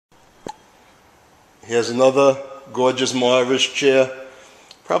Here's another gorgeous Morris chair.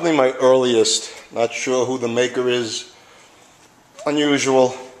 Probably my earliest. Not sure who the maker is.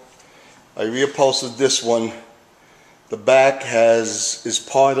 Unusual. I reupholstered this one. The back is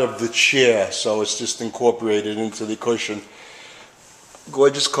part of the chair, so it's just incorporated into the cushion.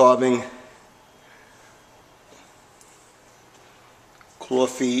 Gorgeous carving. Claw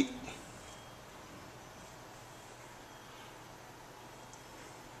feet.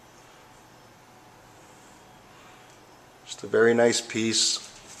 Just a very nice piece.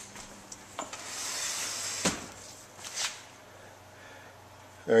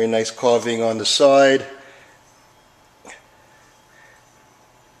 Very nice carving on the side.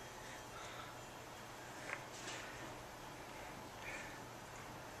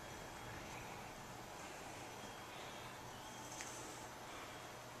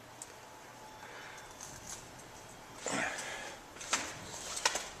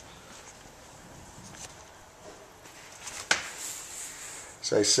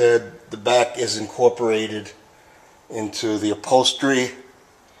 As I said, the back is incorporated into the upholstery.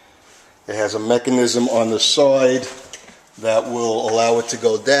 It has a mechanism on the side that will allow it to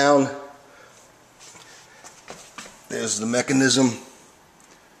go down. There's the mechanism.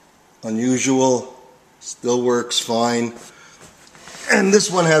 Unusual, still works fine. And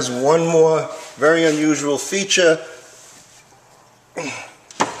this one has one more very unusual feature.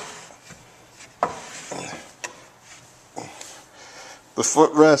 The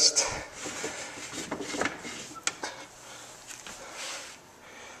footrest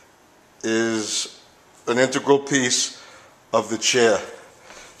is an integral piece of the chair.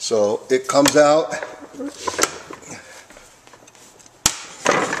 So it comes out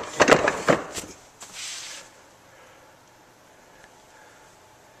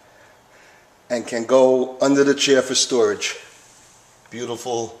and can go under the chair for storage.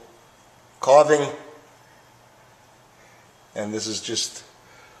 Beautiful carving. And this is just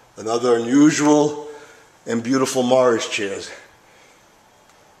another unusual and beautiful Morris chairs.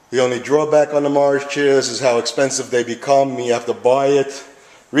 The only drawback on the Morris chairs is how expensive they become. You have to buy it,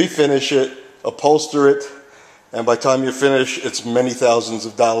 refinish it, upholster it, and by the time you finish, it's many thousands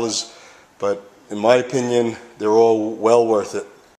of dollars. But in my opinion, they're all well worth it.